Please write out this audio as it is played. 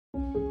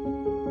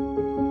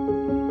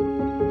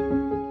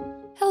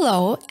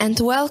Hello and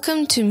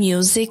welcome to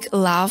Music,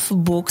 Love,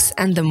 Books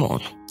and the Moon.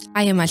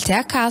 I am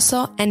Altea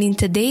Kaso and in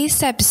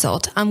today's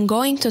episode I'm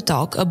going to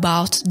talk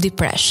about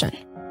depression.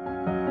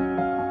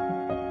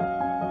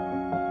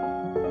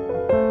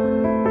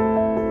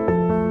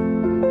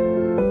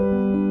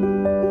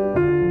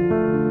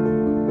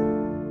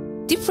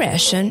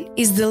 Depression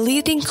is the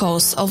leading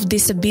cause of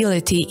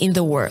disability in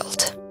the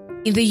world.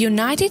 In the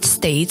United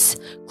States,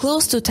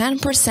 close to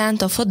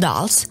 10% of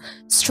adults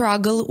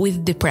struggle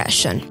with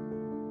depression.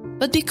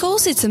 But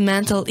because it's a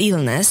mental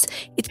illness,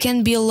 it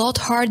can be a lot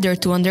harder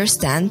to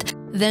understand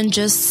than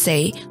just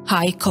say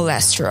high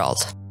cholesterol.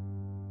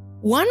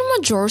 One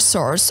major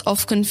source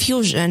of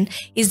confusion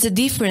is the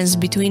difference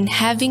between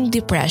having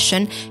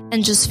depression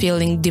and just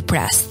feeling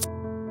depressed.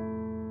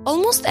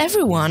 Almost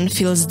everyone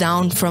feels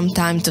down from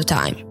time to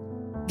time.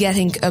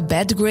 Getting a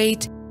bad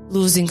grade,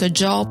 losing a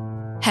job,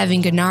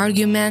 having an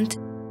argument,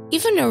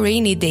 even a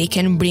rainy day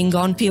can bring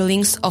on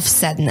feelings of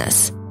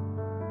sadness.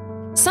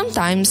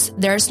 Sometimes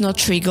there's no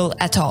trigger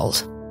at all.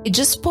 It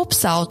just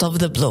pops out of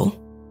the blue.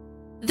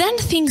 Then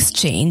things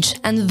change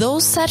and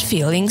those sad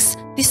feelings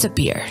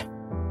disappear.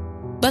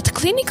 But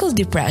clinical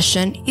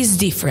depression is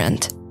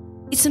different.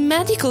 It's a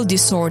medical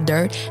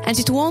disorder and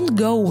it won't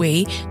go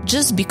away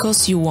just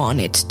because you want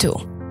it to.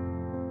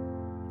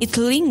 It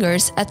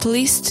lingers at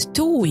least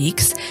 2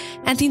 weeks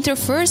and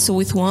interferes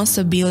with one's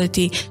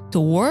ability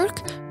to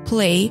work,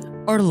 play,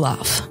 or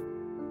love.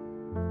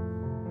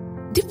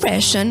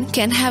 Depression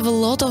can have a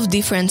lot of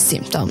different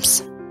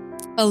symptoms.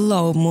 A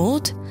low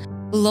mood,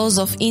 loss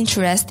of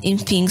interest in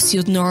things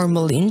you'd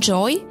normally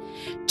enjoy,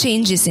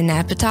 changes in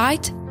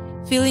appetite,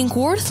 feeling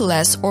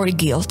worthless or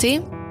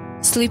guilty,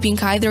 sleeping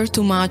either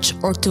too much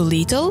or too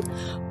little,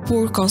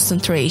 poor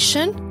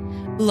concentration,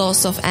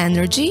 loss of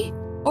energy,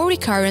 or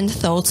recurrent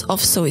thoughts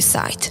of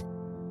suicide.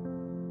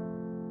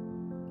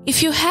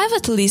 If you have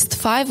at least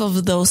 5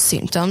 of those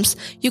symptoms,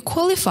 you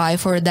qualify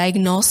for a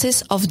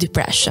diagnosis of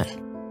depression.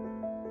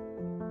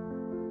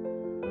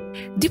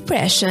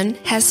 Depression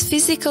has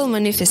physical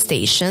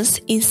manifestations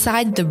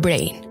inside the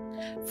brain.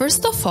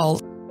 First of all,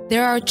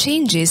 there are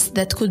changes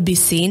that could be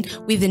seen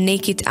with the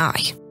naked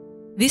eye.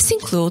 These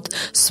include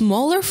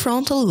smaller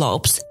frontal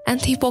lobes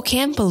and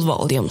hippocampal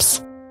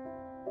volumes.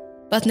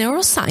 But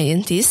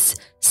neuroscientists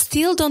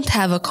still don't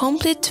have a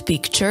complete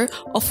picture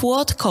of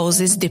what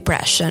causes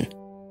depression.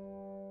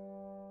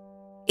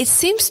 It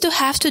seems to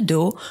have to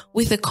do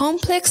with a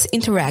complex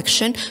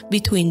interaction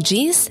between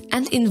genes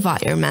and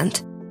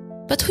environment.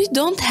 But we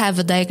don't have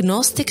a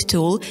diagnostic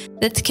tool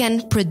that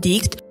can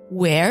predict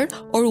where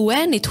or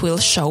when it will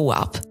show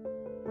up.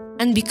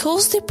 And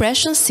because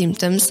depression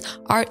symptoms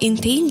are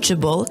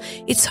intangible,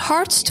 it's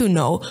hard to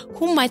know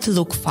who might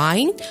look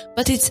fine,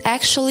 but it's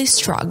actually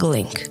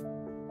struggling.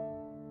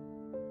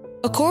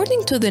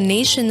 According to the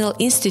National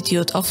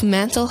Institute of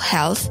Mental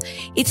Health,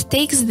 it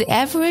takes the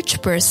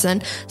average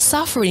person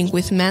suffering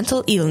with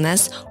mental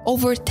illness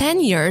over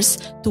 10 years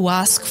to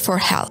ask for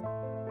help.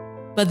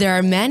 But there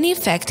are many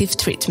effective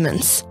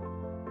treatments.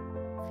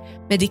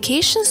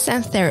 Medications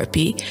and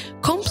therapy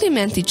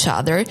complement each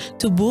other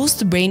to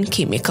boost brain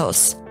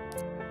chemicals.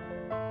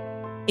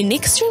 In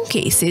extreme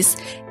cases,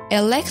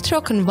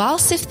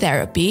 electroconvulsive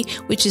therapy,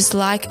 which is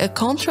like a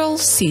controlled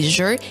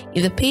seizure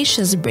in the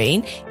patient's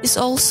brain, is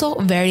also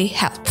very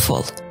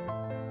helpful.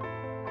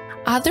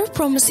 Other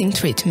promising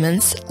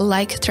treatments,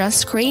 like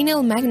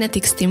transcranial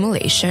magnetic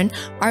stimulation,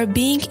 are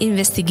being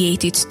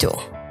investigated too.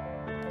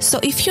 So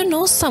if you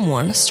know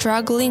someone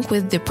struggling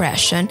with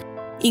depression,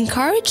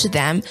 encourage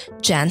them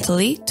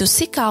gently to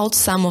seek out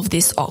some of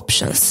these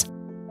options.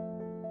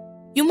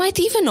 You might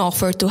even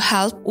offer to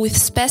help with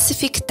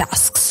specific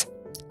tasks,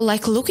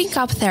 like looking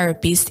up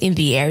therapists in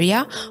the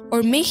area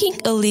or making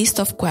a list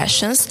of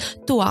questions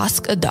to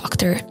ask a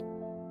doctor.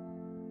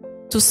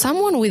 To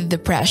someone with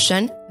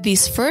depression,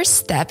 these first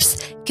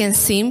steps can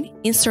seem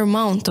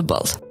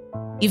insurmountable.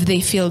 If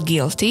they feel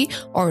guilty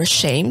or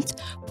ashamed,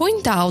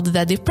 point out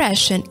that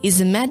depression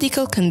is a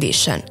medical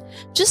condition,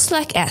 just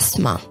like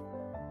asthma.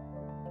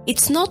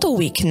 It's not a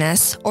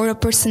weakness or a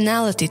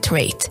personality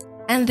trait,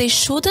 and they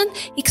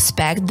shouldn't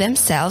expect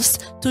themselves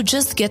to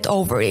just get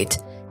over it,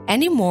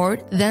 any more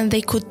than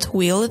they could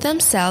will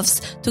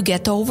themselves to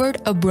get over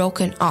a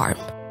broken arm.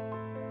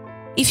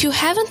 If you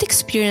haven't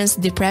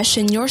experienced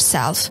depression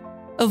yourself,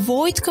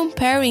 avoid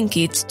comparing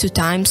it to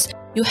times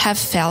you have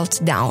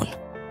felt down.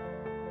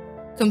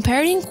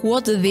 Comparing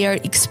what they are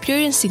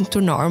experiencing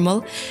to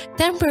normal,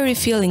 temporary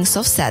feelings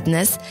of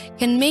sadness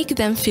can make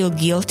them feel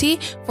guilty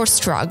for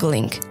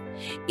struggling.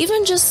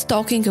 Even just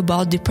talking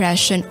about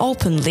depression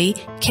openly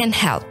can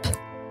help.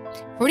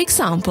 For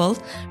example,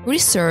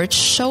 research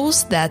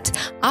shows that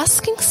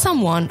asking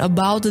someone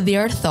about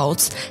their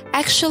thoughts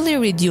actually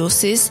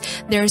reduces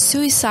their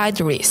suicide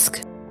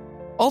risk.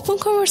 Open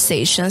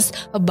conversations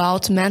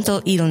about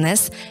mental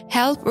illness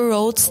help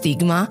erode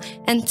stigma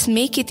and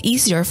make it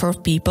easier for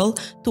people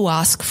to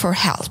ask for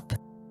help.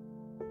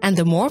 And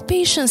the more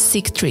patients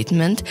seek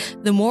treatment,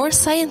 the more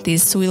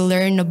scientists will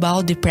learn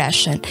about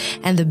depression,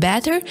 and the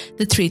better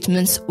the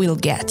treatments will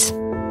get.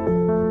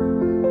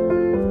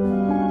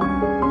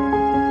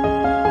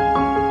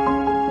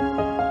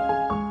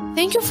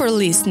 Thank you for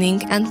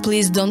listening, and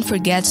please don't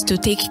forget to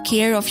take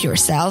care of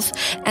yourself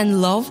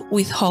and love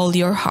with all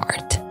your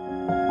heart.